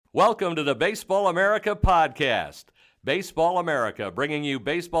Welcome to the Baseball America podcast. Baseball America, bringing you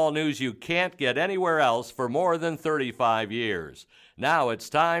baseball news you can't get anywhere else for more than 35 years. Now it's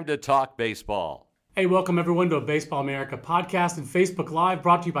time to talk baseball. Hey, welcome everyone to a Baseball America podcast and Facebook Live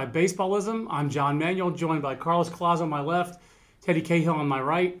brought to you by Baseballism. I'm John Manuel, joined by Carlos Collazo on my left, Teddy Cahill on my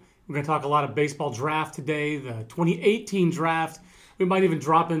right. We're going to talk a lot of baseball draft today, the 2018 draft. We might even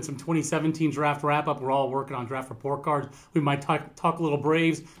drop in some 2017 draft wrap-up. We're all working on draft report cards. We might talk a little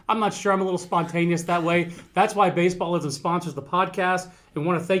Braves. I'm not sure. I'm a little spontaneous that way. That's why Baseballism sponsors the podcast. And we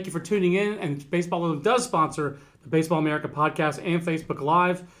want to thank you for tuning in. And Baseballism does sponsor the Baseball America podcast and Facebook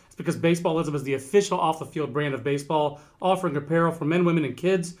Live. It's because Baseballism is the official off-the-field brand of baseball, offering apparel for men, women, and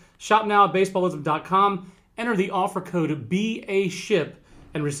kids. Shop now at baseballism.com. Enter the offer code BASHIP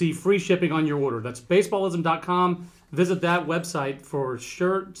and receive free shipping on your order. That's baseballism.com. Visit that website for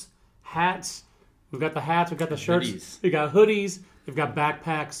shirts, hats. We've got the hats, we've got the shirts, hoodies. We've got hoodies, we've got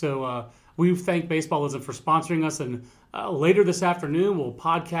backpacks. So we thank Baseballism for sponsoring us. And later this afternoon, we'll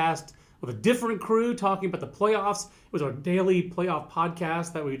podcast with a different crew talking about the playoffs. It was our daily playoff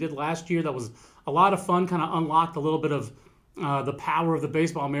podcast that we did last year. That was a lot of fun, kind of unlocked a little bit of the power of the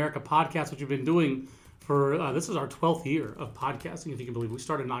Baseball America podcast, which we've been doing for, this is our 12th year of podcasting, if you can believe it. We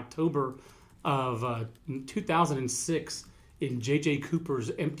started in October of 2006 in J.J. Cooper's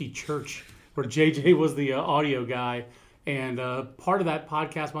empty church, where J.J. was the audio guy. And part of that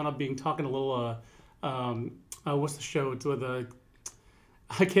podcast wound up being talking a little, what's the show? It's with, I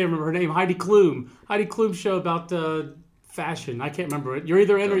can't remember her name, Heidi Klum. Heidi Klum's show about fashion. I can't remember it. You're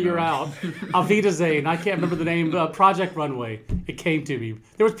either in or you're out. Auf Wiedersehen. I can't remember the name. Project Runway. It came to me.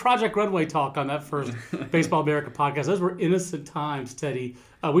 There was Project Runway talk on that first Baseball America podcast. Those were innocent times, Teddy.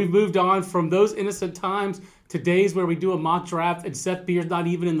 We've moved on from those innocent times to days where we do a mock draft and Seth Beer's not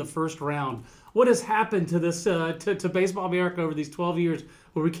even in the first round. What has happened to this to Baseball America over these 12 years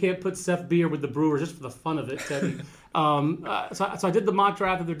where we can't put Seth Beer with the Brewers just for the fun of it, Teddy? So I did the mock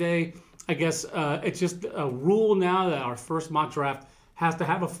draft the other day. I guess it's just a rule now that our first mock draft has to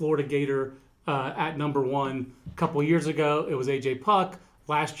have a Florida Gator at number one. A couple years ago, it was A.J. Puck.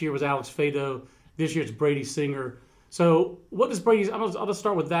 Last year was Alex Fado. This year it's Brady Singer. So what does Brady... I'll just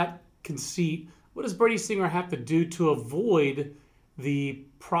start with that conceit. What does Brady Singer have to do to avoid the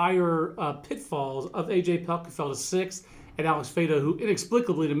prior pitfalls of A.J. Puck, who fell to 6th, and Alex Fado, who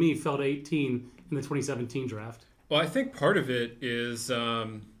inexplicably to me fell to 18 in the 2017 draft? Well, I think part of it is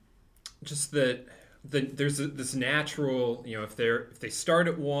just that there's this natural, if they start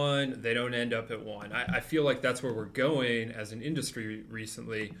at 1, they don't end up at 1. I feel like that's where we're going as an industry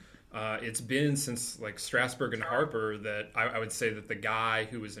recently. It's been since like Strasburg and Harper that I would say that the guy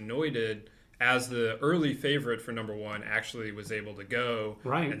who was anointed as the early favorite for number 1 actually was able to go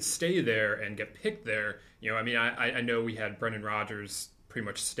and stay there and get picked there. I know we had Brendan Rodgers pretty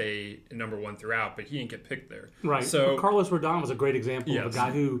much stay number 1 throughout, but he didn't get picked there. Right. So Carlos Rodon was a great example of a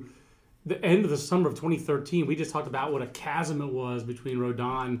guy who, the end of the summer of 2013, we just talked about what a chasm it was between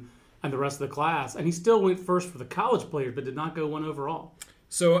Rodon and the rest of the class, and he still went first for the college players, but did not go 1 overall.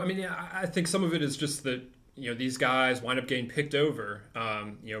 So, I think some of it is just that, these guys wind up getting picked over.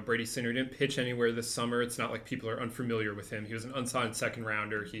 Brady Singer didn't pitch anywhere this summer. It's not like people are unfamiliar with him. He was an unsigned second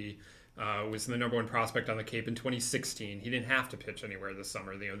rounder. He was the number 1 prospect on the Cape in 2016. He didn't have to pitch anywhere this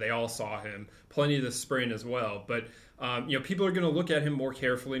summer. They all saw him plenty this spring as well. But, people are going to look at him more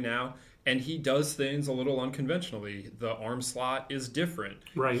carefully now. And he does things a little unconventionally. The arm slot is different.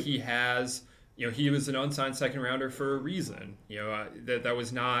 Right. He has... he was an unsigned second rounder for a reason. That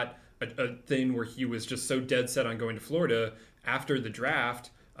was not a thing where he was just so dead set on going to Florida. After the draft,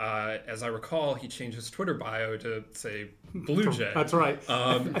 as I recall, he changed his Twitter bio to say Blue Jay. That's right.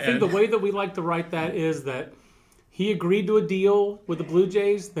 I think the way that we like to write that is that he agreed to a deal with the Blue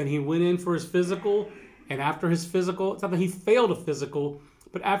Jays, then he went in for his physical, and after his physical, it's not that he failed a physical,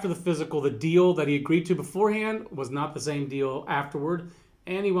 but after the physical, the deal that he agreed to beforehand was not the same deal afterward.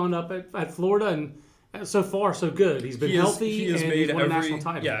 And he wound up at Florida, and so far, so good. He's been healthy, and he's won a national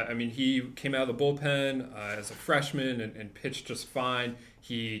title. Yeah, he came out of the bullpen as a freshman and pitched just fine.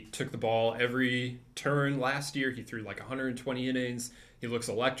 He took the ball every turn last year. He threw like 120 innings. He looks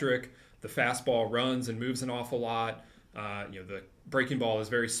electric. The fastball runs and moves an awful lot. The breaking ball is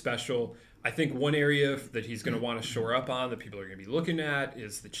very special. I think one area that he's going to want to shore up on that people are going to be looking at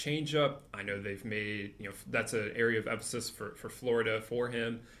is the changeup. I know they've made, that's an area of emphasis for Florida for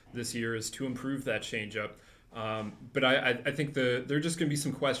him this year is to improve that changeup. But I think there are just going to be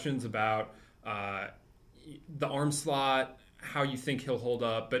some questions about the arm slot, how you think he'll hold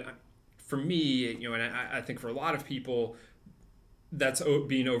up. But for me, and I think for a lot of people, that's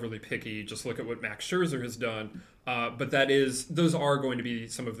being overly picky. Just look at what Max Scherzer has done. But those are going to be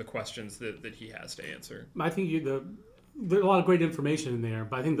some of the questions that he has to answer. I think there's a lot of great information in there,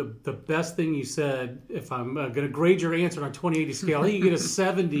 but I think the best thing you said, if I'm going to grade your answer on a 20/80 scale, I think you get a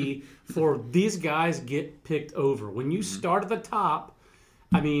 70 for these guys get picked over. When you start at the top,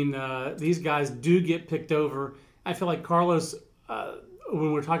 I mean, these guys do get picked over. I feel like Carlos,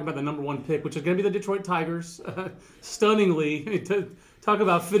 when we're talking about the number one pick, which is going to be the Detroit Tigers, stunningly, to talk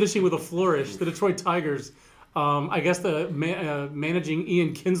about finishing with a flourish, the Detroit Tigers, I guess the managing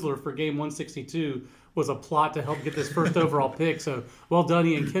Ian Kinsler for game 162 was a plot to help get this first overall pick. So well done,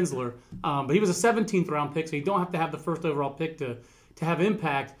 Ian Kinsler. But he was a 17th round pick, so you don't have to have the first overall pick to have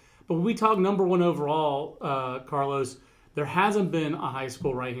impact. But when we talk number one overall, Carlos, there hasn't been a high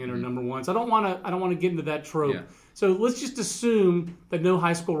school right-hander number one. So I don't want to get into that trope. Yeah. So let's just assume that no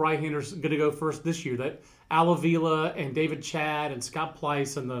high school right-handers going to go first this year. That Al Avila and David Chad and Scott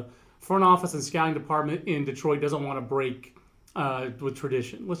Pleiss and the front office and scouting department in Detroit doesn't want to break with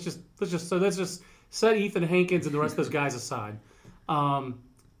tradition. Let's just set Ethan Hankins and the rest of those guys aside.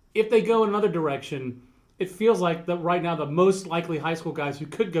 If they go in another direction, it feels like that right now the most likely high school guys who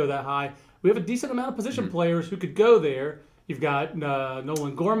could go that high, we have a decent amount of position players who could go there. You've got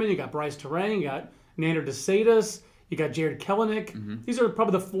Nolan Gorman, you got Bryce Terang, you got Nander DeSatis, you got Jared Kelenic. These are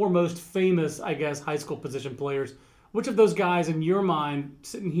probably the four most famous, I guess, high school position players. Which of those guys, in your mind,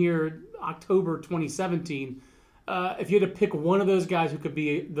 sitting here October 2017, if you had to pick one of those guys who could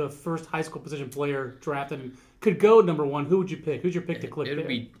be the first high school position player drafted and could go number one, who would you pick? Who's your pick to click there?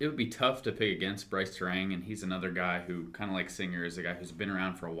 It would be tough to pick against Bryce Terang, and he's another guy who, kind of like Singer, is a guy who's been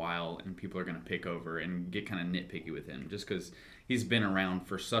around for a while, and people are going to pick over and get kind of nitpicky with him just because he's been around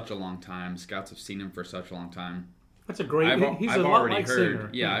for such a long time. Scouts have seen him for such a long time. That's a great. He's I've a lot like heard, Singer.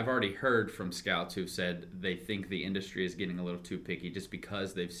 Yeah, I've already heard from scouts who've said they think the industry is getting a little too picky just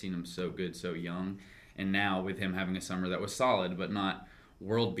because they've seen him so good, so young. And now with him having a summer that was solid but not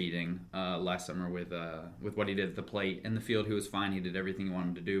world-beating last summer with what he did at the plate and the field, he was fine. He did everything he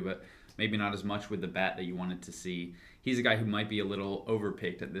wanted to do, but maybe not as much with the bat that you wanted to see. He's a guy who might be a little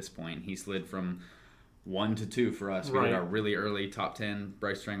overpicked at this point. He slid from 1 to 2 for us. We did our really early top 10.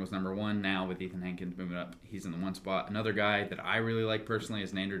 Bryce Terang was number 1. Now with Ethan Hankins moving up, he's in the 1 spot. Another guy that I really like personally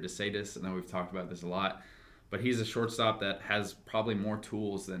is Nander DeSatis. I know we've talked about this a lot, but he's a shortstop that has probably more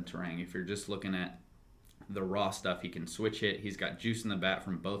tools than Terang. If you're just looking at the raw stuff, he can switch it. He's got juice in the bat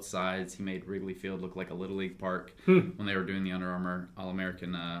from both sides. He made Wrigley Field look like a Little League park when they were doing the Under Armour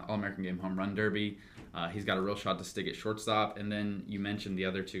All-American Game Home Run Derby. He's got a real shot to stick at shortstop. And then you mentioned the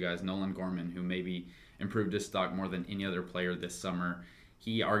other two guys, Nolan Gorman, who maybe improved his stock more than any other player this summer.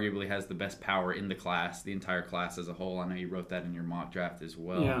 He arguably has the best power in the class, the entire class as a whole. I know you wrote that in your mock draft as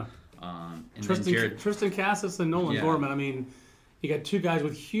well. Yeah. And Tristan Cassis and Nolan Gorman. I mean, you got two guys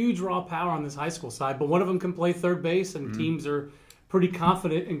with huge raw power on this high school side, but one of them can play third base, and teams are pretty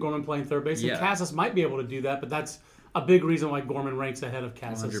confident in Gorman playing third base. And Cassis might be able to do that, but that's a big reason why Gorman ranks ahead of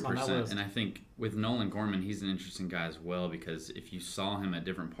Cassis 100%. On that list. And I think with Nolan Gorman, he's an interesting guy as well, because if you saw him at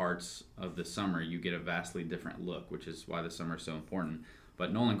different parts of the summer, you get a vastly different look, which is why the summer is so important.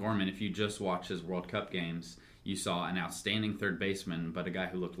 But Nolan Gorman, if you just watch his World Cup games, you saw an outstanding third baseman, but a guy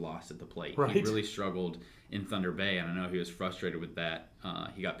who looked lost at the plate. Right. He really struggled in Thunder Bay, and I know he was frustrated with that.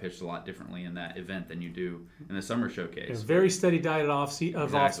 He got pitched a lot differently in that event than you do in the summer showcase. Yeah, very steady diet of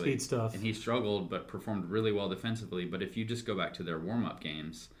off-speed stuff. And he struggled, but performed really well defensively. But if you just go back to their warm-up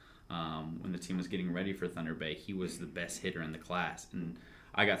games, when the team was getting ready for Thunder Bay, he was the best hitter in the class. And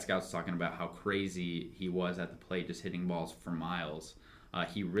I got scouts talking about how crazy he was at the plate, just hitting balls for miles.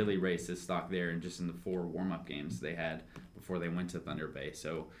 He really raised his stock there, and just in the 4 warm-up games they had before they went to Thunder Bay.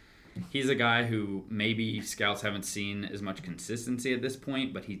 So he's a guy who maybe scouts haven't seen as much consistency at this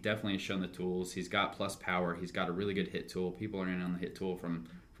point, but he definitely has shown the tools. He's got plus power. He's got a really good hit tool. People are in on the hit tool from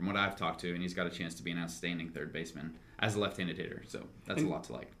what I've talked to, and he's got a chance to be an outstanding third baseman as a left-handed hitter. So that's a lot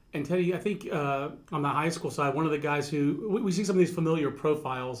to like. And Teddy, I think on the high school side, one of the guys who we see some of these familiar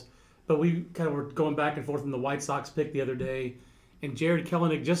profiles, but we kind of were going back and forth in the White Sox pick the other day. And Jared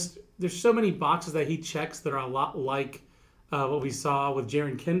Kelenic, there's so many boxes that he checks that are a lot like what we saw with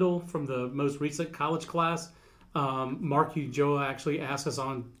Jaron Kendall from the most recent college class. Mark Ujoa actually asked us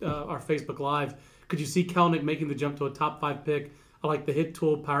on our Facebook Live, could you see Kelenic making the jump to a top 5 pick? I like the hit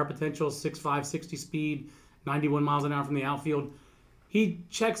tool, power potential, 6'5", 60 speed, 91 miles an hour from the outfield. He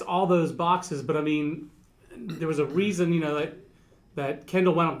checks all those boxes, but I mean, there was a reason, that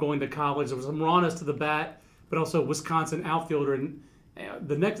Kendall wound up going to college. There was some rawness to the bat, but also a Wisconsin outfielder. And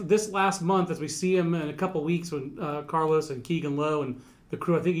this last month, as we see him in a couple weeks when Carlos and Keegan Lowe and the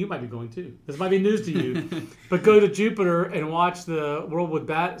crew, I think you might be going too. This might be news to you. But go to Jupiter and watch the World Wood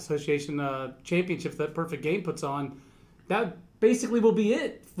Bat Association championships that Perfect Game puts on. That basically will be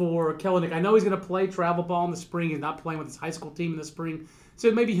it for Kelenic. I know he's going to play travel ball in the spring. He's not playing with his high school team in the spring.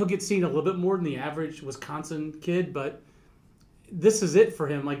 So maybe he'll get seen a little bit more than the average Wisconsin kid. But this is it for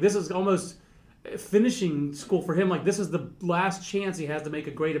him. Like, this is almost finishing school for him. Like, this is the last chance he has to make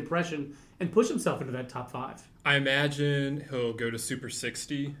a great impression and push himself into that top 5. I imagine he'll go to Super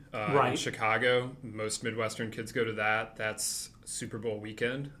 60 Right. in Chicago. Most Midwestern kids go to that. That's Super Bowl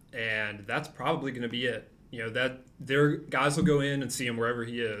weekend, and that's probably going to be it. You know, that their guys will go in and see him wherever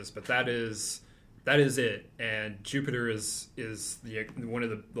he is, but that is it. And Jupiter is one of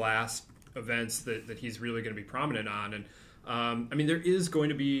the last events that he's really going to be prominent on. And I mean, there is going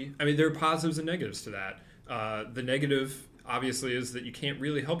to be. I mean, there are positives and negatives to that. The negative, obviously, is that you can't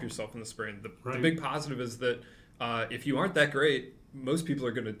really help yourself in the spring. The big positive is that if you aren't that great, most people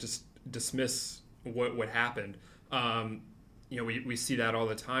are going to just dismiss what happened. You know, we see that all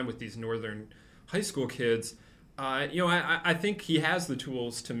the time with these northern high school kids. You know, I think he has the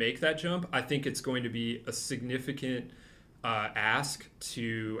tools to make that jump. I think it's going to be a significant ask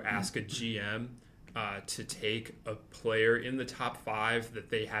to ask a GM to take a player in the top 5 that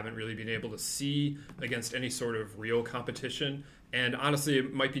they haven't really been able to see against any sort of real competition. And honestly,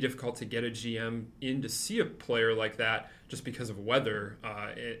 it might be difficult to get a GM in to see a player like that just because of weather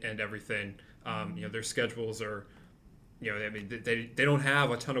and everything. You know, their schedules are, you know, I mean, they don't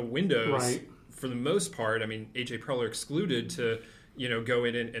have a ton of windows. Right. For the most part. I mean, AJ Preller excluded to, you know, go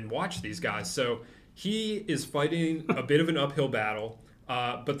in and watch these guys. So he is fighting a bit of an uphill battle,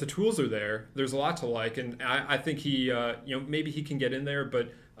 but the tools are there. There's a lot to like, and I think he, you know, maybe he can get in there, but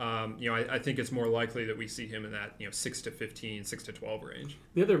you know, I think it's more likely that we see him in that, you know, 6 to 15, 6 to 12 range.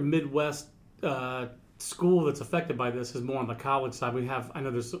 The other Midwest school that's affected by this is more on the college side. I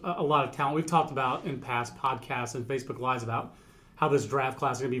know there's a lot of talent. We've talked about in past podcasts and Facebook Lives about how this draft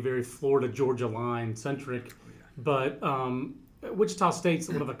class is going to be very Florida, Georgia line centric. But Wichita State's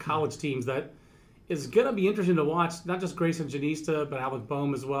one of the college teams that is going to be interesting to watch. Not just Grayson Janista, but Alec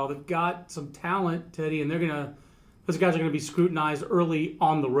Boehm as well. They've got some talent, Teddy, and those guys are going to be scrutinized early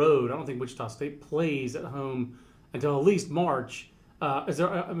on the road. I don't think Wichita State plays at home until at least March. How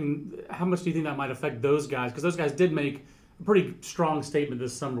much do you think that might affect those guys? Because those guys did make a pretty strong statement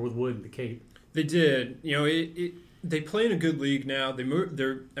this summer with Wood and the Cape. They did. You know, they play in a good league now. The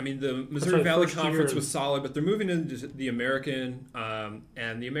Missouri Valley Conference was solid, but they're moving into the American,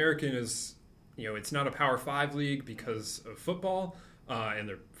 and the American is, you know, it's not a Power 5 league because of football, and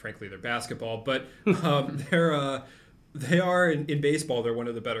they're basketball, but they are in baseball. They're one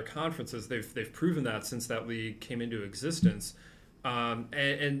of the better conferences. They've proven that since that league came into existence,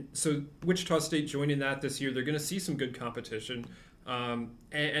 and so Wichita State joining that this year, they're going to see some good competition.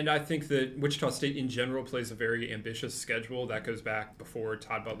 And I think that Wichita State in general plays a very ambitious schedule that goes back before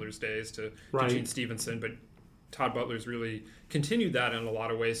Todd Butler's days to Gene Stevenson, but Todd Butler's really continued that in a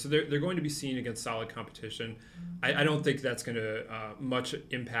lot of ways. So they're going to be seen against solid competition. I don't think that's going to much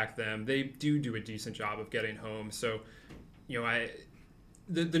impact them. They do a decent job of getting home. So, you know,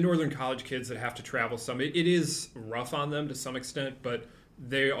 the Northern college kids that have to travel some, it is rough on them to some extent, but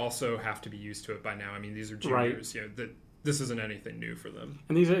they also have to be used to it by now. I mean, these are juniors, you know, this isn't anything new for them.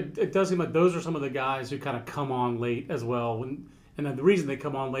 And it does seem like those are some of the guys who kind of come on late as well. And then the reason they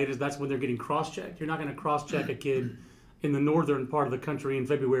come on late is that's when they're getting cross-checked. You're not going to cross-check a kid in the northern part of the country in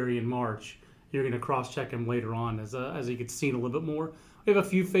February and March. You're going to cross-check him later on as he gets seen a little bit more. We have a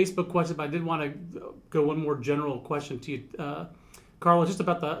few Facebook questions, but I did want to go one more general question to you, Carlos, just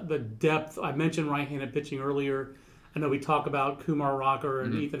about the depth. I mentioned right-handed pitching earlier. I know we talk about Kumar Rocker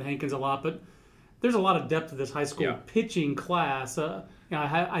and Ethan Hankins a lot, but there's a lot of depth to this high school pitching class. You know,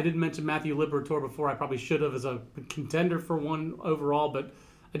 I didn't mention Matthew Liberatore before. I probably should have as a contender for one overall, but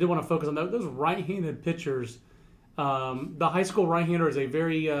I did want to focus on those right-handed pitchers. The high school right-hander is a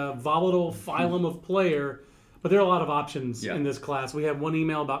very volatile phylum of player, but there are a lot of options in this class. We have one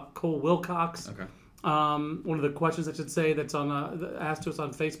email about Cole Wilcox. Okay. One of the questions, I should say, that's asked to us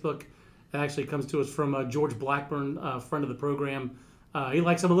on Facebook, that actually comes to us from George Blackburn, a friend of the program. He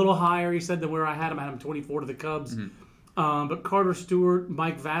likes him a little higher, he said, than where I had him 24 to the Cubs. But Carter Stewart,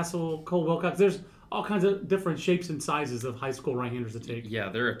 Mike Vassell, Cole Wilcox, there's all kinds of different shapes and sizes of high school right-handers to take. Yeah,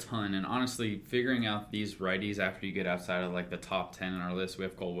 there are a ton. And honestly, figuring out these righties after you get outside of like the top 10 in our list, we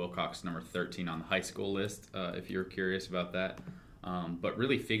have Cole Wilcox, number 13 on the high school list, if you're curious about that. But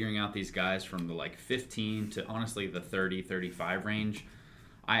really figuring out these guys from the like 15 to honestly the 30, 35 range,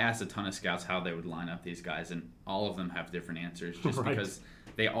 I asked a ton of scouts how they would line up these guys, and all of them have different answers just Right. because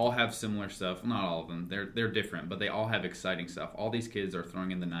they all have similar stuff. Not all of them. They're different, but they all have exciting stuff. All these kids are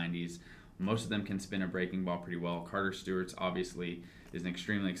throwing in the 90s. Most of them can spin a breaking ball pretty well. Carter Stewart's obviously is an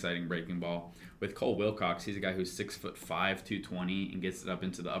extremely exciting breaking ball. With Cole Wilcox, he's a guy who's 6'5", 220, and gets it up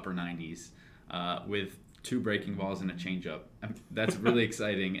into the upper 90s with 2 breaking balls and a changeup. That's really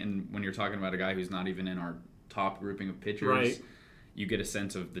exciting. And when you're talking about a guy who's not even in our top grouping of pitchers, Right. you get a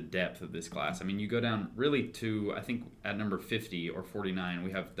sense of the depth of this class. I mean, you go down really to, I think, at number 50 or 49,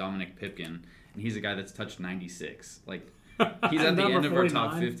 we have Dominic Pipkin, and he's a guy that's touched 96. Like, he's at the end of our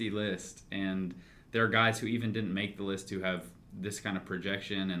top 49. 50 list, and there are guys who even didn't make the list who have this kind of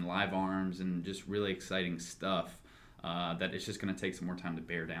projection and live arms and just really exciting stuff that it's just going to take some more time to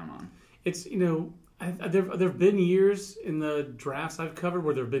bear down on. It's, there've been years in the drafts I've covered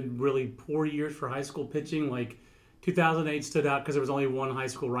where there have been really poor years for high school pitching. Like 2008 stood out because there was only one high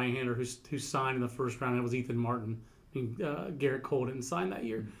school right-hander who signed in the first round, and it was Ethan Martin. I mean, Garrett Cole didn't sign that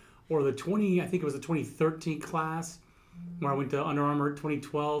year. Or I think it was the 2013 class where I went to Under Armour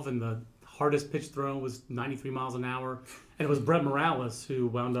 2012, and the hardest pitch thrown was 93 miles an hour. And it was Brett Morales who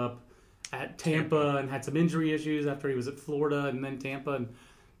wound up at Tampa and had some injury issues after he was at Florida and then Tampa. And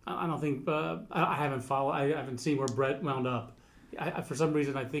I don't think I haven't seen where Brett wound up. For some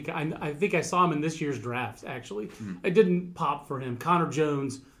reason, I think I saw him in this year's draft. Actually, It didn't pop for him. Connor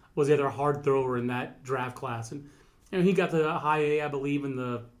Jones was the other hard thrower in that draft class, and he got the high A, I believe, in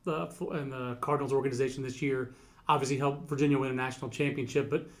the Cardinals organization this year. Obviously, helped Virginia win a national championship,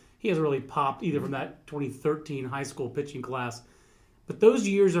 but he hasn't really popped either from that 2013 high school pitching class. But those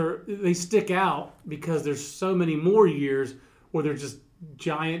years they stick out because there's so many more years where there's just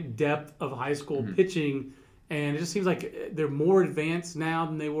giant depth of high school pitching. And it just seems like they're more advanced now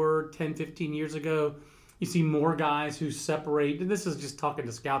than they were 10, 15 years ago. You see more guys who separate. And this is just talking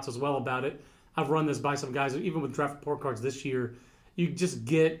to scouts as well about it. I've run this by some guys, even with draft report cards this year. You just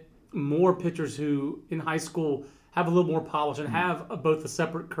get more pitchers who, in high school, have a little more polish and have both a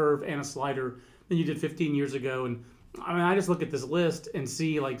separate curve and a slider than you did 15 years ago. And I mean, I just look at this list and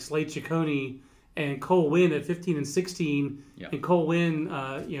see like Slade Ciccone and Cole Winn at 15 and 16. Yep. And Cole Winn,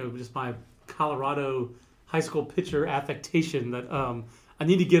 just my Colorado high school pitcher affectation that I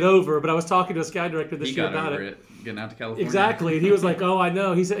need to get over. But I was talking to a scout director this year about it. Getting out to California. Exactly. And he was like, oh, I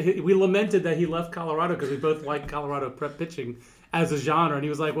know. He said we lamented that he left Colorado because we both like Colorado prep pitching as a genre. And he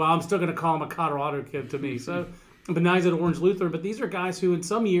was like, well, I'm still going to call him a Colorado kid to me. So, but now he's at Orange Lutheran. But these are guys who in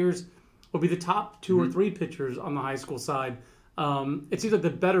some years will be the top 2 or 3 pitchers on the high school side. It seems like the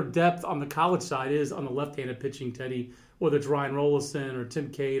better depth on the college side is on the left-handed pitching, Teddy, whether it's Ryan Rollison or Tim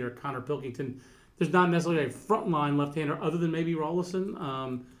Cade or Connor Pilkington. There's not necessarily a frontline left-hander other than maybe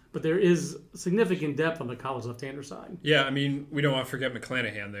Rollison, but there is significant depth on the college left-hander side. Yeah, I mean, we don't want to forget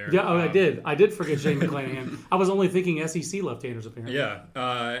McClanahan there. Yeah, I did. I did forget Shane McClanahan. I was only thinking SEC left-handers apparently. Yeah,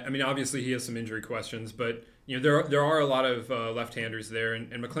 I mean, obviously he has some injury questions, but there are a lot of left-handers there,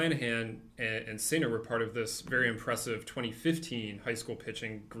 and McClanahan and Singer were part of this very impressive 2015 high school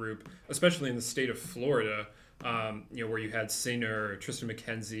pitching group, especially in the state of Florida. Where you had Singer, Tristan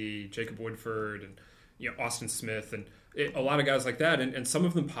McKenzie, Jacob Woodford, and Austin Smith, and a lot of guys like that. And some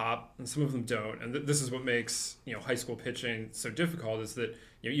of them pop, and some of them don't. And this is what makes high school pitching so difficult. Is that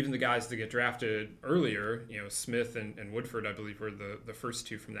even the guys that get drafted earlier, Smith and Woodford, I believe, were the first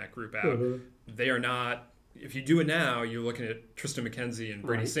 2 from that group out. They are not. If you do it now, you're looking at Tristan McKenzie and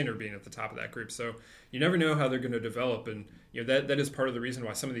Brady Singer being at the top of that group. So you never know how they're going to develop, and that is part of the reason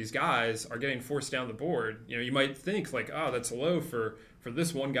why some of these guys are getting forced down the board. You might think like, oh, that's low for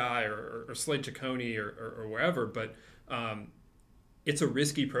this one guy or Slade Ciccone or wherever, but it's a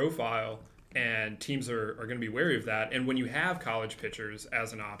risky profile, and teams are going to be wary of that. And when you have college pitchers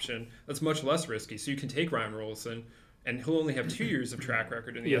as an option, that's much less risky. So you can take Ryan Rollison, and he'll only have 2 years of track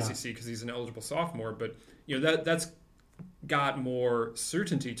record in the SEC because he's an eligible sophomore. But that's got more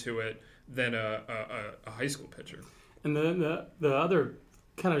certainty to it than a high school pitcher. And the other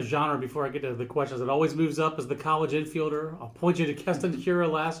kind of genre before I get to the questions that always moves up is the college infielder. I'll point you to Keston Hiura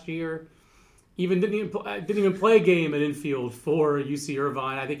last year. Didn't even play a game at infield for UC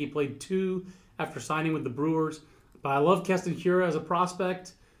Irvine. I think he played 2 after signing with the Brewers. But I love Keston Hiura as a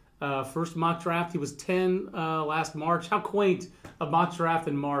prospect. First mock draft, he was 10 last March. How quaint, a mock draft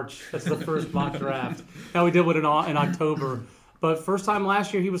in March. That's the first mock draft. Now we did one in October. But first time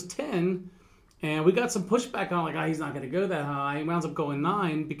last year, he was 10. And we got some pushback on he's not going to go that high. He wound up going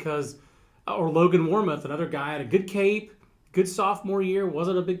 9 because, or Logan Warmoth, another guy, had a good Cape, good sophomore year,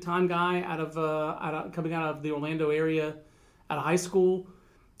 wasn't a big time guy coming out of the Orlando area out of high school.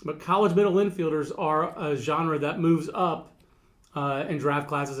 But college middle infielders are a genre that moves up in draft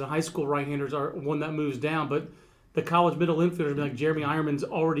classes, and high school right-handers are one that moves down. But the college middle infielders, like Jeremy Ironman's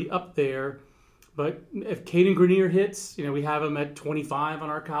already up there. But if Caden Grenier hits, we have him at 25 on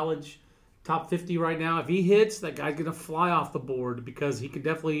our college top 50 right now. If he hits, that guy's going to fly off the board because he could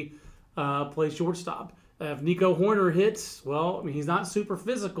definitely play shortstop. If Nico Horner hits, well, he's not super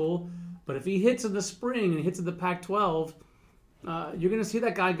physical, but if he hits in the spring and hits in the Pac-12, you're going to see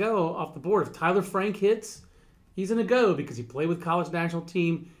that guy go off the board. If Tyler Frank hits, he's going to go because he played with college national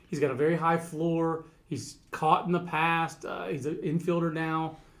team. He's got a very high floor. He's caught in the past. He's an infielder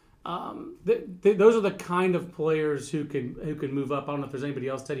now. Those are the kind of players who can move up. I don't know if there's anybody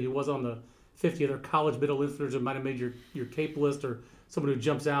else, Teddy, who was on the 50 other college middle infielders that might have made your cape list, or someone who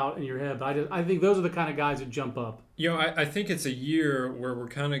jumps out in your head. But I think those are the kind of guys who jump up. I think it's a year where we're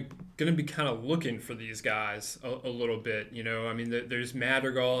kind of going to be kind of looking for these guys a little bit. There's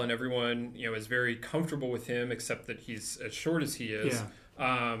Madrigal, and everyone is very comfortable with him, except that he's as short as he is.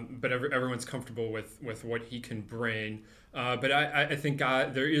 Yeah. But everyone's comfortable with what he can bring. But I think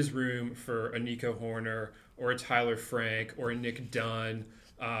there is room for a Nico Horner or a Tyler Frank or a Nick Dunn.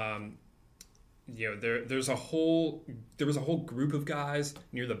 There was a whole group of guys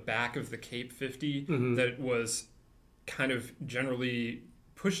near the back of the Cape 50 that was kind of generally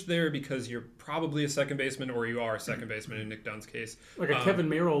pushed there because you're probably a second baseman or you are a second baseman in Nick Dunn's case. Like a Kevin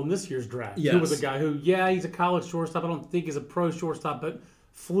Merrill in this year's draft. Yes. Who was a guy who, he's a college shortstop. I don't think he's a pro shortstop, but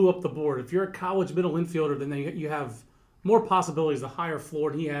flew up the board. If you're a college middle infielder, then you have more possibilities, the higher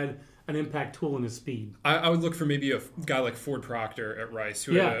floor, and he had an impact tool in his speed. I would look for maybe a guy like Ford Proctor at Rice,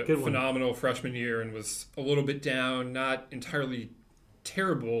 who had a phenomenal freshman year and was a little bit down, not entirely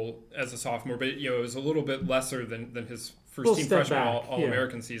terrible as a sophomore, but it was a little bit lesser than his first-team freshman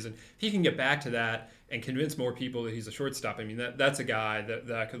All-American season. He can get back to that and convince more people that he's a shortstop. I mean, that's a guy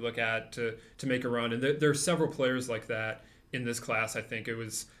that I could look at to make a run. And there are several players like that in this class. I think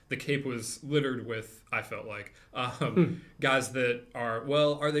the Cape was littered with, I felt like, guys that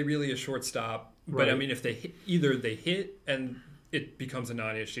are they really a shortstop? Right. But I mean, if they hit and it becomes a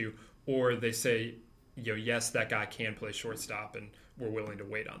non-issue, or they say, yes, that guy can play shortstop, and we're willing to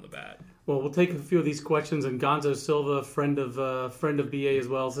wait on the bat. Well, we'll take a few of these questions. And Gonzo Silva, friend of BA as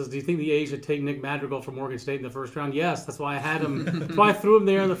well, says, do you think the A's should take Nick Madrigal from Morgan State in the first round? Yes, that's why I had him. That's why I threw him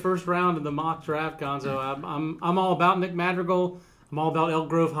there in the first round in the mock draft, Gonzo. I'm all about Nick Madrigal. I'm all about Elk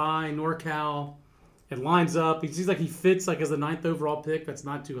Grove High, NorCal. It lines up. He seems like he fits like as the 9th overall pick. That's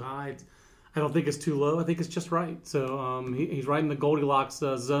not too high. I don't think it's too low. I think it's just right. So he's right in the Goldilocks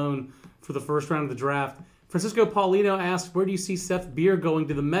zone for the first round of the draft. Francisco Paulino asks, where do you see Seth Beer going?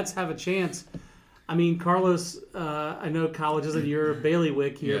 Do the Mets have a chance? I mean, Carlos, I know college isn't your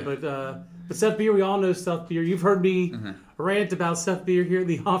bailiwick here, but Seth Beer, we all know Seth Beer. You've heard me rant about Seth Beer here in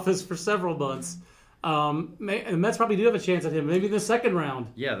the office for several months. The Mets probably do have a chance at him, maybe in the second round.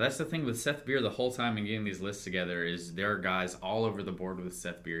 Yeah, that's the thing with Seth Beer the whole time in getting these lists together is there are guys all over the board with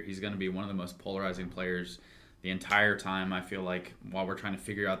Seth Beer. He's going to be one of the most polarizing players the entire time, I feel like, while we're trying to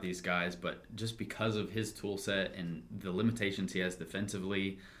figure out these guys. But just because of his tool set and the limitations he has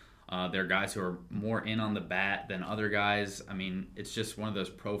defensively, there are guys who are more in on the bat than other guys. I mean, it's just one of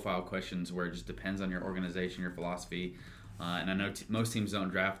those profile questions where it just depends on your organization, your philosophy. And I know most teams don't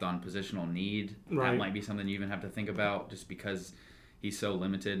draft on positional need. Right. That might be something you even have to think about just because he's so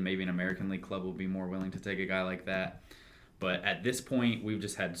limited. Maybe an American League club will be more willing to take a guy like that. But at this point, we've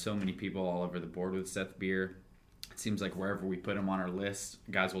just had so many people all over the board with Seth Beer. It seems like wherever we put him on our list,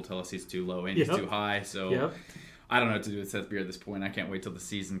 guys will tell us he's too low and he's too high. So I don't know what to do with Seth Beer at this point. I can't wait till the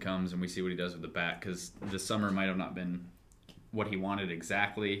season comes and we see what he does with the bat, because the summer might have not been what he wanted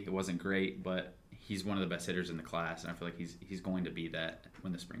exactly. It wasn't great, but he's one of the best hitters in the class, and I feel like he's going to be that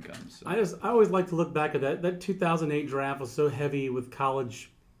when the spring comes. So. I always like to look back at that 2008 draft was so heavy with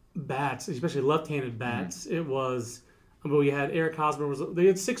college bats, especially left-handed bats. Mm-hmm. It was. We had Eric Hosmer. They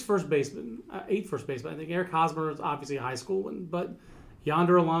had 8 first basemen. I think Eric Hosmer was obviously a high school one, but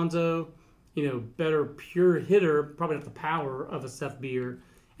Yonder Alonso, better pure hitter, probably not the power of a Seth Beer,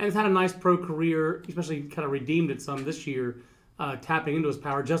 and he's had a nice pro career, especially kind of redeemed it some this year, tapping into his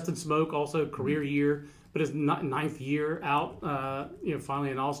power. Justin Smoke also career year, but his 9th year out,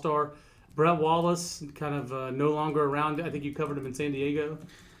 finally an All-Star. Brett Wallace kind of no longer around. I think you covered him in San Diego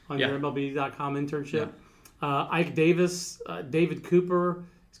on your MLB.com internship. Yeah. Ike Davis, David Cooper.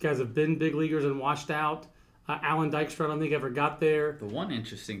 These guys have been big leaguers and washed out. Alan Dykstra, I don't think ever got there. The one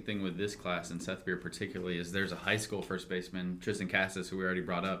interesting thing with this class, and Seth Beer particularly, is there's a high school first baseman, Tristan Cassis, who we already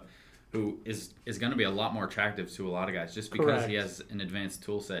brought up, who is going to be a lot more attractive to a lot of guys just because he has an advanced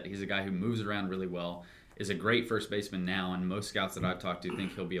tool set. He's a guy who moves around really well, is a great first baseman now, and most scouts that I've talked to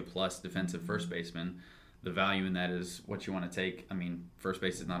think he'll be a plus defensive first baseman. the value in that is what you want to take. I mean, first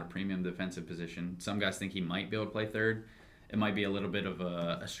base is not a premium defensive position. Some guys think he might be able to play third. It might be a little bit of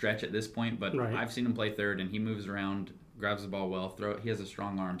a stretch at this point, but Right. I've seen him play third, and he moves around, grabs the ball well, he has a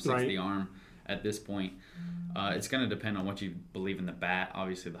strong arm, 60 arm at this point. It's going to depend on what you believe in the bat.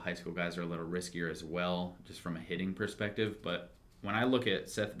 Obviously, the high school guys are a little riskier as well, just from a hitting perspective. But when I look at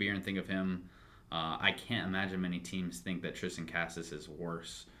Seth Beer and think of him, I can't imagine many teams think that Tristan Casas is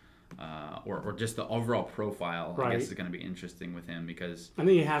worse. Or just the overall profile, I guess, is going to be interesting with him because I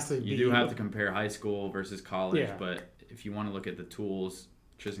think he has to. You do have to compare high school versus college, Yeah. but if you want to look at the tools,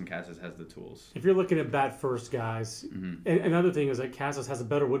 Tristan Casas has the tools. If you're looking at bat first guys, and another thing is that Casas has a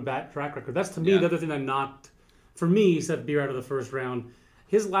better wood bat track record. That's to me the other thing that knocked, for me, Seth Beer out of the first round.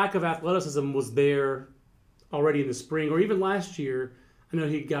 His lack of athleticism was there already in the spring, or even last year. I know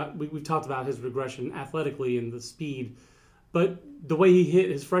we've talked about his regression athletically and the speed, but the way he hit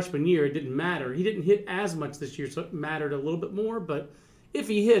his freshman year, it didn't matter. He didn't hit as much this year, so it mattered a little bit more. But if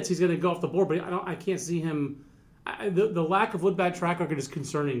he hits, he's going to go off the board. But I can't see him. The lack of wood bat track record is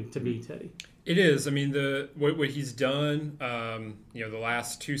concerning to me, Teddy. It is. I mean, what he's done, the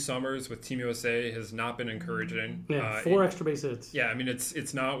last 2 summers with Team USA has not been encouraging. Yeah, 4 extra base hits. Yeah, I mean,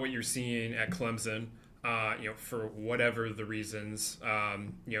 it's not what you're seeing at Clemson. For whatever the reasons,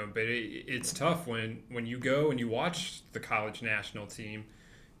 but it's tough when you go and you watch the college national team,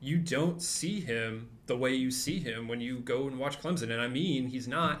 you don't see him the way you see him when you go and watch Clemson. And I mean, he's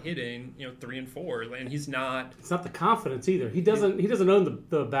not hitting 3 and 4, and he's not. It's not the confidence either. He doesn't own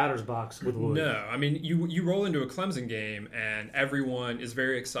the batter's box with wood. No, I mean, you roll into a Clemson game and everyone is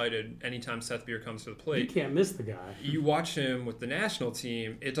very excited anytime Seth Beer comes to the plate. You can't miss the guy. You watch him with the national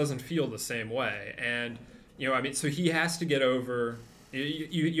team, it doesn't feel the same way. And, so he has to get over,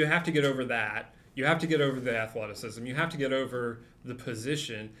 you have to get over that. You have to get over the athleticism. You have to get over the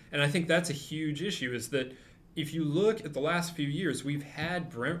position. And I think that's a huge issue is that if you look at the last few years, we've had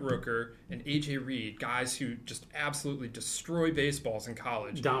Brent Rooker and A.J. Reed, guys who just absolutely destroy baseballs in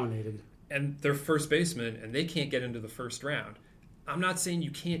college. Dominated. And they're first basemen, and they can't get into the first round. I'm not saying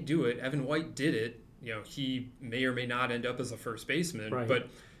you can't do it. Evan White did it. He may or may not end up as a first baseman. Right. But,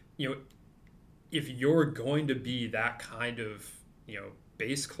 if you're going to be that kind of,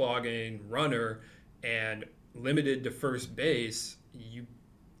 base clogging runner and limited to first base,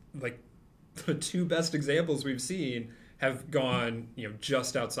 the 2 best examples we've seen have gone,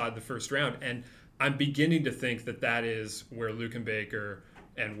 just outside the first round. And I'm beginning to think that is where Luken Baker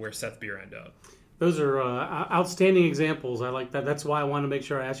and where Seth Beer end up. Those are outstanding examples. I like that. That's why I wanted to make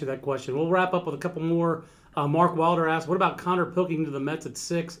sure I asked you that question. We'll wrap up with a couple more. Mark Wilder asked, what about Connor Pilkington to the Mets at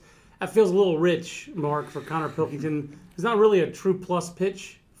 6? That feels a little rich, Mark, for Connor Pilkington. He's not really a true plus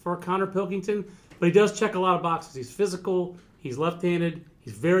pitch for Connor Pilkington, but he does check a lot of boxes. He's physical. He's left-handed.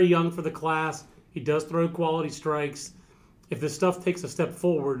 He's very young for the class. He does throw quality strikes. If this stuff takes a step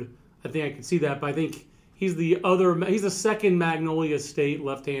forward, I think I can see that. But I think he's the second Magnolia State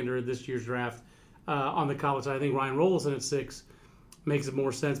left-hander this year's draft on the college side. I think Ryan Rollison at 6 makes it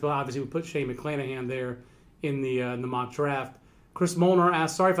more sense. But obviously we put Shane McClanahan there in the mock draft. Chris Molnar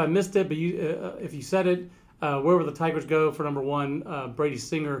asked, sorry if I missed it, but if you said it, where would the Tigers go for number 1, Brady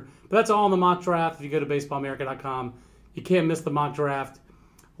Singer? But that's all in the mock draft. If you go to baseballamerica.com, you can't miss the mock draft.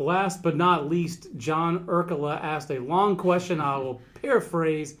 Last but not least, John Urkala asked a long question. I will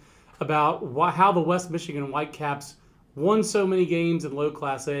paraphrase about how the West Michigan Whitecaps won so many games in low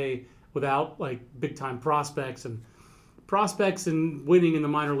Class A without big-time prospects. And prospects and winning in the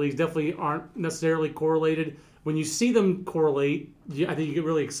minor leagues definitely aren't necessarily correlated. When you see them correlate, I think you get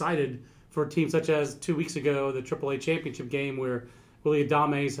really excited for a team such as 2 weeks ago, the AAA championship game where Willie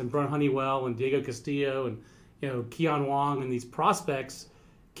Adames and Brent Honeywell and Diego Castillo and Keon Wong and these prospects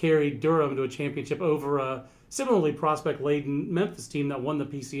carried Durham to a championship over a similarly prospect-laden Memphis team that won the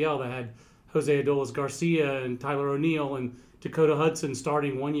PCL that had Jose Adolis Garcia and Tyler O'Neill and Dakota Hudson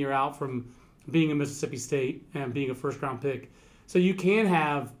starting 1 year out from being in Mississippi State and being a first-round pick. So you can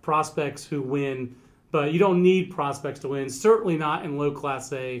have prospects who win, but you don't need prospects to win, certainly not in low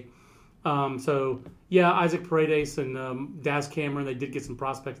Class A. Isaac Paredes and Daz Cameron, they did get some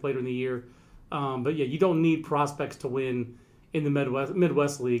prospects later in the year. You don't need prospects to win in the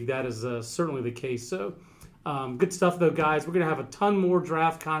Midwest League. That is certainly the case. So good stuff, though, guys. We're going to have a ton more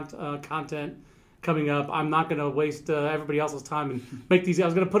draft content coming up. I'm not going to waste everybody else's time and make these. I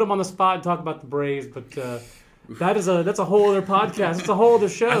was going to put them on the spot and talk about the Braves, but that's a whole other podcast. It's a whole other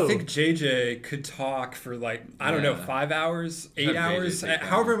show. I think JJ could talk for 5 hours, 8 hours,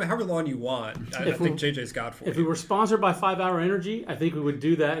 however long you want. I think JJ's got for If you. we were sponsored by 5 Hour Energy, I think we would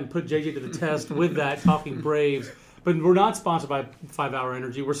do that and put JJ to the test with that talking Braves. But we're not sponsored by 5 Hour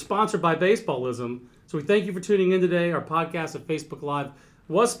Energy. We're sponsored by Baseballism. So we thank you for tuning in today. Our podcast at Facebook Live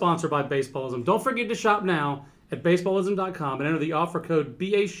was sponsored by Baseballism. Don't forget to shop now at baseballism.com and enter the offer code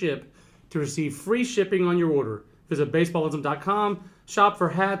BASHIP to receive free shipping on your order. Visit baseballism.com, shop for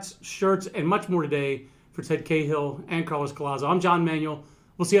hats, shirts, and much more today. For Ted Cahill and Carlos Collazo, I'm John Manuel.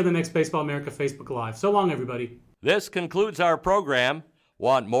 We'll see you on the next Baseball America Facebook Live. So long, everybody. This concludes our program.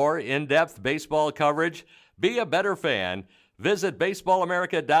 Want more in-depth baseball coverage? Be a better fan. Visit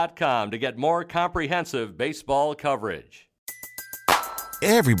baseballamerica.com to get more comprehensive baseball coverage.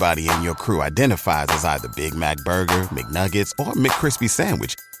 Everybody in your crew identifies as either Big Mac Burger, McNuggets, or McCrispy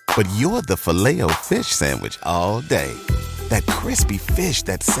Sandwich. But you're the Filet-O-Fish Sandwich all day. That crispy fish,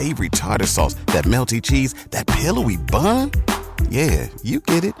 that savory tartar sauce, that melty cheese, that pillowy bun. Yeah, you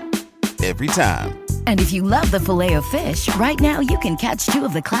get it. Every time. And if you love the Filet-O-Fish, right now you can catch 2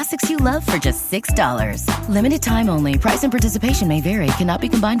 of the classics you love for just $6. Limited time only. Price and participation may vary. Cannot be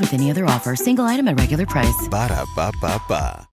combined with any other offer. Single item at regular price. Ba-da-ba-ba-ba.